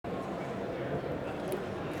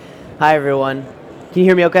Hi, everyone. Can you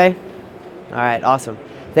hear me okay? All right, awesome.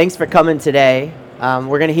 Thanks for coming today.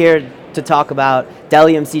 We're going to hear to talk about Dell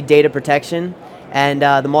EMC data protection and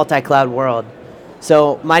the multi-cloud world.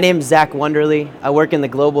 So my name is Zach Wunderle. I work in the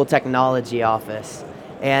global technology office.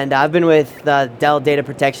 And I've been with the Dell data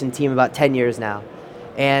protection team about 10 years now.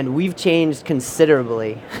 And we've changed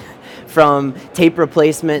considerably from tape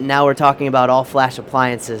replacement. Now we're talking about all flash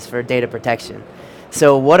appliances for data protection.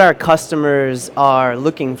 So what our customers are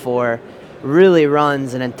looking for really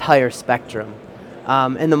runs an entire spectrum.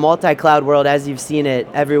 In the multi-cloud world, as you've seen it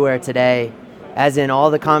everywhere today, as in all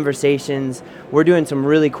the conversations, we're doing some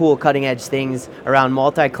really cool cutting edge things around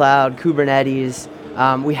multi-cloud, Kubernetes.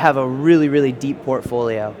 We have a really, really deep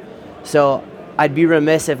portfolio. So I'd be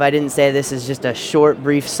remiss if I didn't say this is just a short,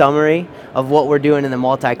 brief summary of what we're doing in the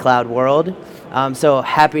multi-cloud world. So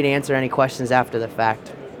happy to answer any questions after the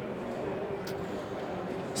fact.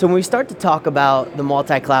 So when we start to talk about the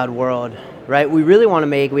multi-cloud world, right, we really want to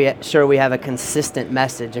make sure we have a consistent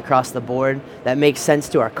message across the board that makes sense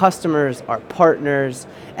to our customers, our partners,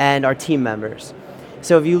 and our team members.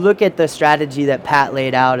 So if you look at the strategy that Pat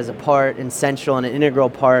laid out as a part and central and an integral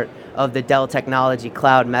part of the Dell Technology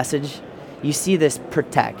Cloud message, you see this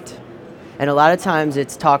protect. And a lot of times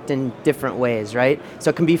it's talked in different ways, right? So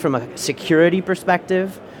it can be from a security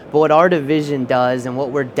perspective, but what our division does and what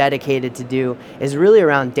we're dedicated to do is really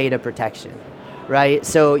around data protection, right?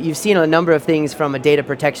 So you've seen a number of things from a data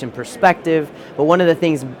protection perspective, but one of the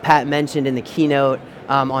things Pat mentioned in the keynote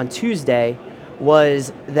on Tuesday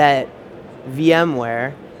was that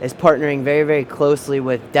VMware is partnering very, very closely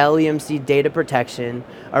with Dell EMC data protection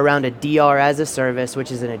around a DR as a service,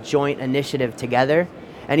 which is in a joint initiative together.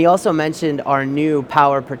 And he also mentioned our new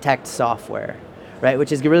PowerProtect software, right,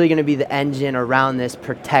 which is really going to be the engine around this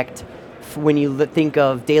protect. When you think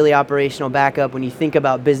of daily operational backup, when you think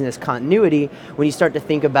about business continuity, when you start to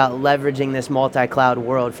think about leveraging this multi-cloud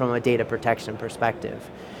world from a data protection perspective.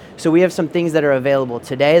 So we have some things that are available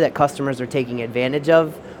today that customers are taking advantage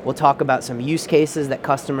of. We'll talk about some use cases that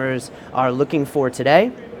customers are looking for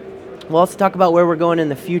today. We'll also talk about where we're going in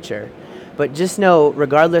the future. But just know,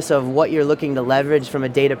 regardless of what you're looking to leverage from a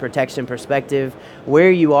data protection perspective, where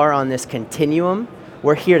you are on this continuum,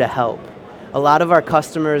 we're here to help. A lot of our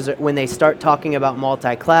customers, when they start talking about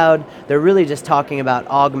multi-cloud, they're really just talking about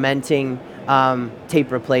augmenting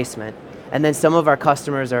tape replacement. And then some of our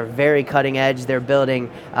customers are very cutting edge. They're building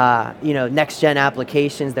next-gen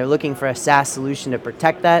applications. They're looking for a SaaS solution to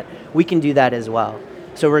protect that. We can do that as well.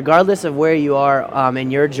 So regardless of where you are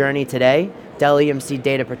in your journey today, Dell EMC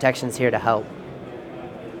Data Protection is here to help.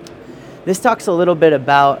 This talks a little bit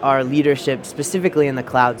about our leadership, specifically in the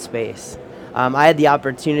cloud space. I had the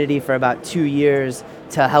opportunity for about 2 years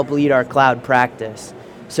to help lead our cloud practice.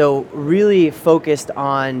 So really focused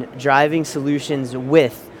on driving solutions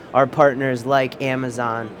with our partners like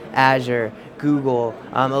Amazon, Azure, Google,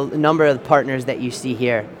 a number of partners that you see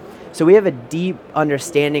here. So we have a deep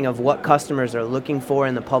understanding of what customers are looking for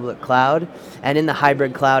in the public cloud and in the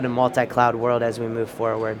hybrid cloud and multi-cloud world as we move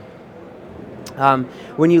forward.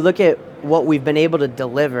 When you look at what we've been able to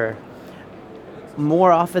deliver,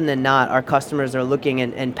 more often than not, our customers are looking,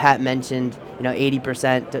 and Pat mentioned,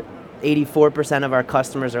 80% to 84% of our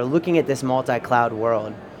customers are looking at this multi-cloud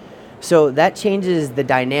world. So that changes the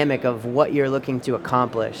dynamic of what you're looking to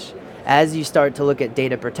accomplish. As you start to look at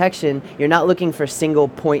data protection, you're not looking for single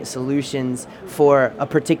point solutions for a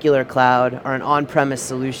particular cloud or an on-premise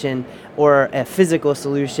solution or a physical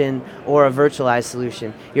solution or a virtualized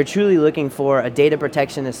solution. You're truly looking for a data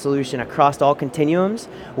protection solution across all continuums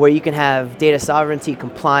where you can have data sovereignty,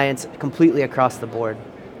 compliance completely across the board.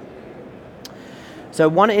 So I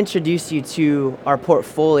want to introduce you to our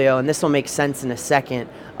portfolio, and this will make sense in a second,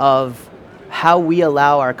 of how we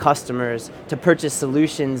allow our customers to purchase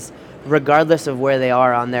solutions regardless of where they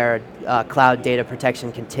are on their cloud data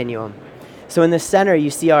protection continuum. So in the center, you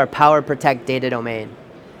see our PowerProtect data domain.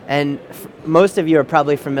 And most of you are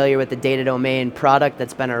probably familiar with the data domain product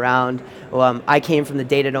that's been around. I came from the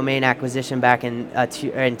data domain acquisition back in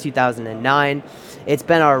 2009. It's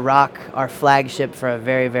been our rock, our flagship for a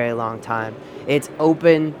very, very long time. It's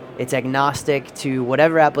open, it's agnostic to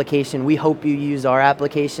whatever application. We hope you use our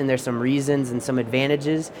application. There's some reasons and some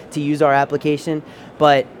advantages to use our application,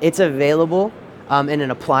 but it's available in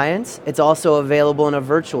an appliance. It's also available in a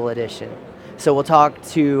virtual edition. So we'll talk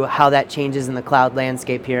to how that changes in the cloud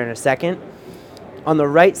landscape here in a second. On the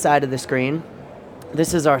right side of the screen,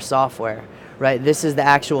 this is our software, right? This is the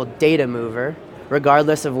actual data mover,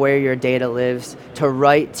 regardless of where your data lives, to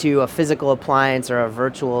write to a physical appliance or a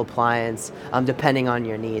virtual appliance, depending on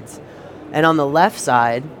your needs. And on the left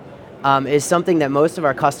side, is something that most of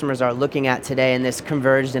our customers are looking at today in this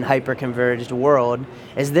converged and hyper-converged world,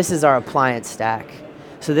 is this is our appliance stack.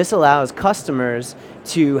 So this allows customers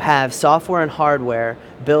to have software and hardware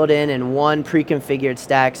built in one pre-configured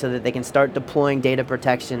stack so that they can start deploying data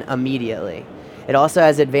protection immediately. It also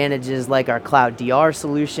has advantages like our cloud DR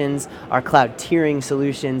solutions, our cloud tiering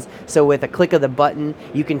solutions. So with a click of the button,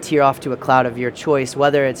 you can tier off to a cloud of your choice,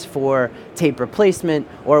 whether it's for tape replacement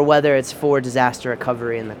or whether it's for disaster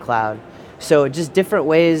recovery in the cloud. So just different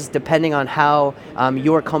ways depending on how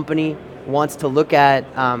your company wants to look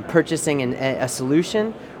at purchasing a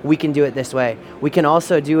solution. We can do it this way. We can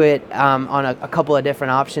also do it on a couple of different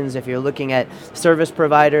options if you're looking at service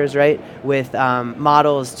providers, right, with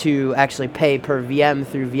models to actually pay per VM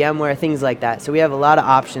through VMware, things like that. So we have a lot of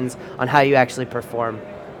options on how you actually perform.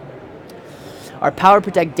 Our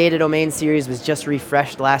PowerProtect Data Domain series was just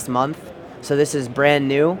refreshed last month. So this is brand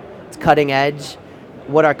new, it's cutting edge.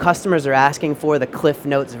 What our customers are asking for, the Cliff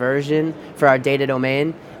Notes version for our data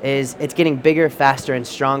domain, is it's getting bigger, faster, and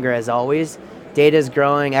stronger as always. Data is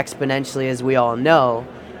growing exponentially, as we all know,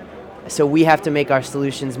 so we have to make our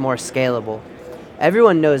solutions more scalable.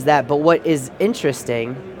 Everyone knows that, but what is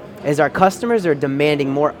interesting is our customers are demanding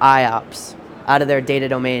more IOPS out of their data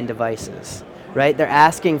domain devices, right? They're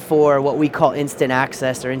asking for what we call instant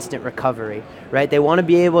access or instant recovery, right? They want to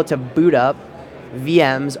be able to boot up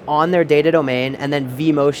VMs on their data domain and then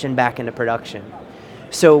vMotion back into production.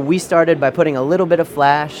 So we started by putting a little bit of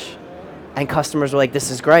flash, and customers were like,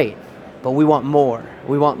 this is great, but we want more,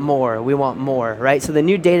 we want more, we want more, right? So the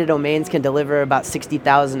new data domains can deliver about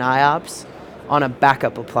 60,000 IOPS on a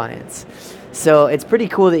backup appliance. So it's pretty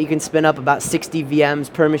cool that you can spin up about 60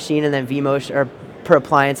 VMs per machine and then vMotion, or per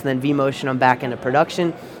appliance, and then vMotion them back into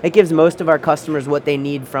production. It gives most of our customers what they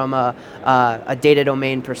need from a data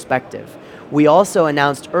domain perspective. We also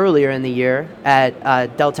announced earlier in the year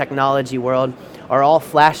at Dell Technology World our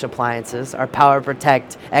all-flash appliances, our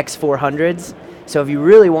PowerProtect X400s. So if you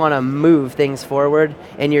really want to move things forward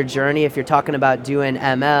in your journey, if you're talking about doing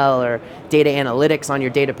ML or data analytics on your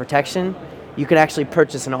data protection, you can actually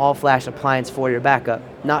purchase an all-flash appliance for your backup.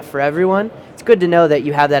 Not for everyone. It's good to know that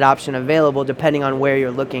you have that option available depending on where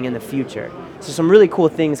you're looking in the future. So some really cool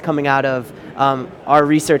things coming out of our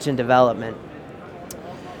research and development.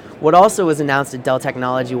 What also was announced at Dell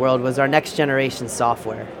Technology World was our next generation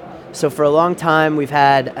software. So for a long time, we've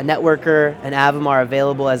had a networker and Avamar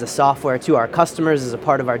available as a software to our customers as a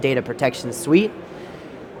part of our data protection suite.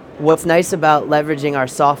 What's nice about leveraging our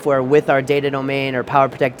software with our data domain or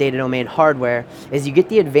PowerProtect data domain hardware is you get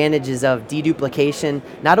the advantages of deduplication,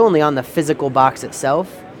 not only on the physical box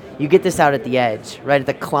itself, you get this out at the edge, right at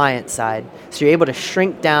the client side. So you're able to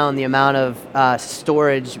shrink down the amount of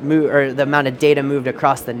storage, or the amount of data moved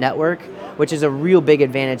across the network, which is a real big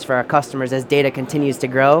advantage for our customers as data continues to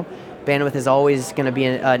grow. Bandwidth is always going to be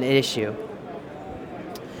an issue.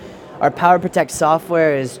 Our PowerProtect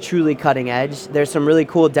software is truly cutting edge. There's some really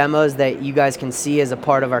cool demos that you guys can see as a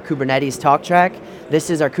part of our Kubernetes talk track.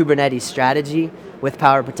 This is our Kubernetes strategy with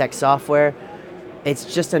PowerProtect software.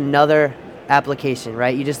 It's just another application,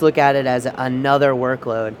 right? You just look at it as another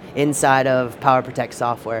workload inside of PowerProtect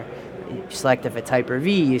software. You select if it's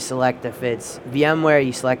Hyper-V, you select if it's VMware,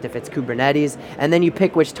 you select if it's Kubernetes, and then you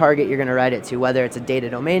pick which target you're going to write it to, whether it's a data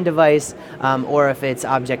domain device or if it's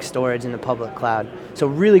object storage in the public cloud. So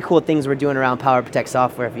really cool things we're doing around PowerProtect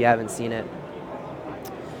software if you haven't seen it.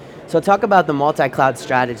 So I'll talk about the multi-cloud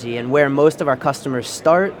strategy and where most of our customers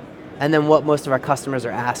start and then what most of our customers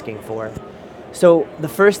are asking for. So the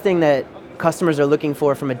first thing that customers are looking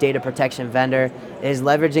for from a data protection vendor is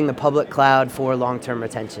leveraging the public cloud for long-term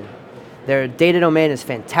retention. Their data domain is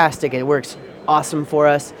fantastic, it works awesome for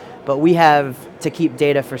us, but we have to keep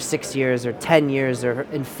data for 6 years or 10 years or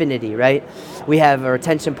infinity, right? We have a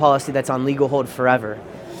retention policy that's on legal hold forever.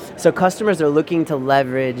 So customers are looking to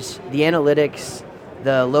leverage the analytics,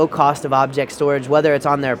 the low cost of object storage, whether it's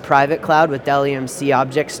on their private cloud with Dell EMC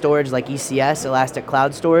object storage like ECS, Elastic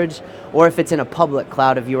Cloud Storage, or if it's in a public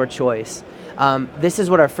cloud of your choice. This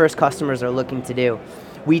is what our first customers are looking to do.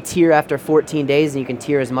 We tier after 14 days, and you can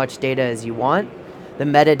tier as much data as you want. The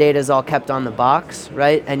metadata is all kept on the box,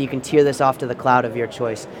 right? And you can tier this off to the cloud of your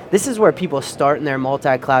choice. This is where people start in their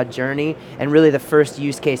multi-cloud journey, and really the first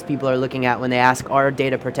use case people are looking at when they ask our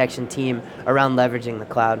data protection team around leveraging the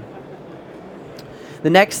cloud.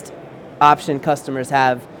 The next option customers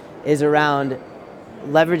have is around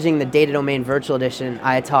leveraging the data domain virtual edition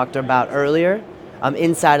I talked about earlier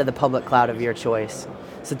inside of the public cloud of your choice.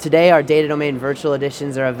 So today our data domain virtual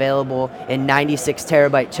editions are available in 96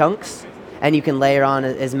 terabyte chunks, and you can layer on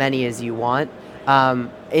as many as you want.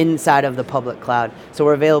 inside of the public cloud. So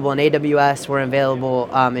we're available in AWS, we're available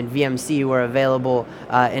in VMC, we're available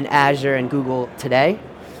in Azure and Google today,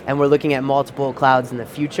 and we're looking at multiple clouds in the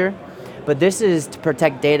future. But this is to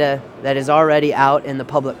protect data that is already out in the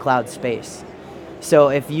public cloud space. So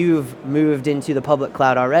if you've moved into the public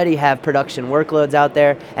cloud already, have production workloads out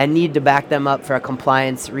there, and need to back them up for a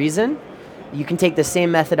compliance reason, you can take the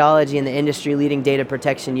same methodology and the industry-leading data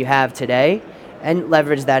protection you have today and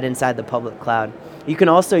leverage that inside the public cloud. You can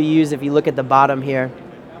also use, if you look at the bottom here,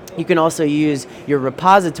 you can also use your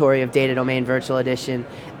repository of Data Domain Virtual Edition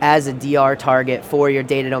as a DR target for your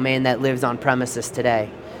data domain that lives on premises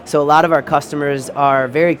today. So a lot of our customers are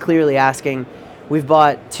very clearly asking, we've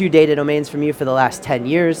bought 2 data domains from you for the last 10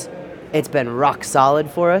 years. It's been rock solid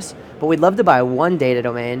for us, but we'd love to buy 1 data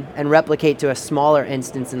domain and replicate to a smaller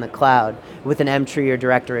instance in the cloud with an M tree or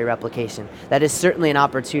directory replication. That is certainly an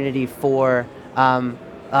opportunity for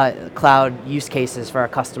cloud use cases for our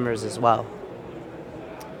customers as well.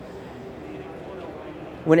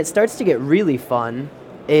 When it starts to get really fun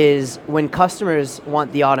is when customers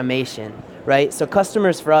want the automation, right? So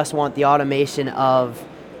customers for us want the automation of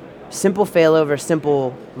simple failover,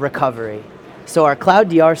 simple recovery. So our Cloud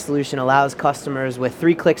DR solution allows customers with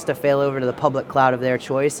 3 clicks to fail over to the public cloud of their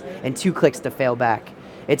choice and 2 clicks to fail back.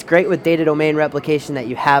 It's great with data domain replication that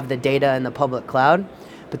you have the data in the public cloud,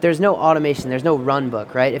 but there's no automation, there's no run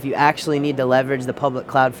book, right? If you actually need to leverage the public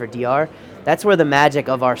cloud for DR, that's where the magic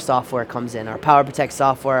of our software comes in. Our PowerProtect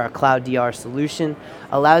software, our Cloud DR solution,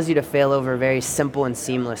 allows you to fail over very simple and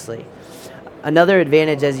seamlessly. Another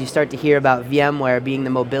advantage as you start to hear about VMware being the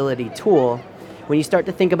mobility tool, when you start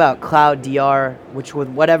to think about Cloud DR, which with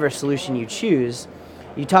whatever solution you choose,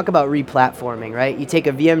 you talk about replatforming, right? You take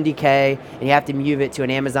a VMDK and you have to move it to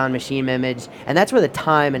an Amazon machine image, and that's where the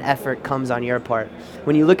time and effort comes on your part.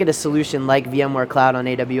 When you look at a solution like VMware Cloud on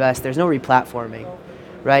AWS, there's no replatforming,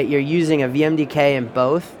 right? You're using a VMDK in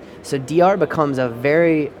both, so DR becomes a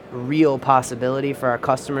very real possibility for our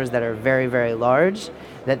customers that are very, very large,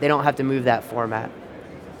 that they don't have to move that format.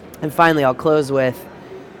 And finally, I'll close with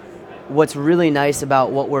what's really nice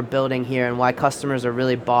about what we're building here and why customers are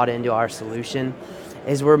really bought into our solution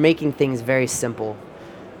is we're making things very simple.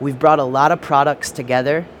 We've brought a lot of products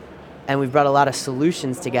together and we've brought a lot of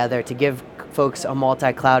solutions together to give folks a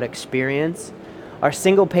multi-cloud experience. Our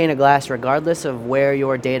single pane of glass, regardless of where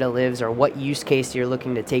your data lives or what use case you're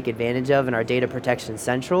looking to take advantage of in our Data Protection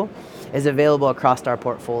Central, is available across our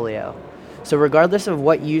portfolio. So regardless of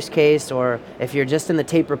what use case, or if you're just in the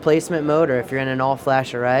tape replacement mode or if you're in an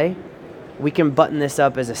all-flash array, we can button this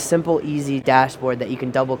up as a simple, easy dashboard that you can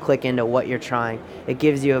double click into what you're trying. It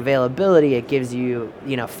gives you availability, it gives you,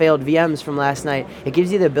 failed VMs from last night. It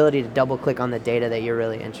gives you the ability to double click on the data that you're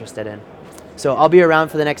really interested in. So I'll be around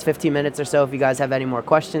for the next 15 minutes or so if you guys have any more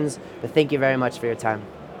questions, but thank you very much for your time.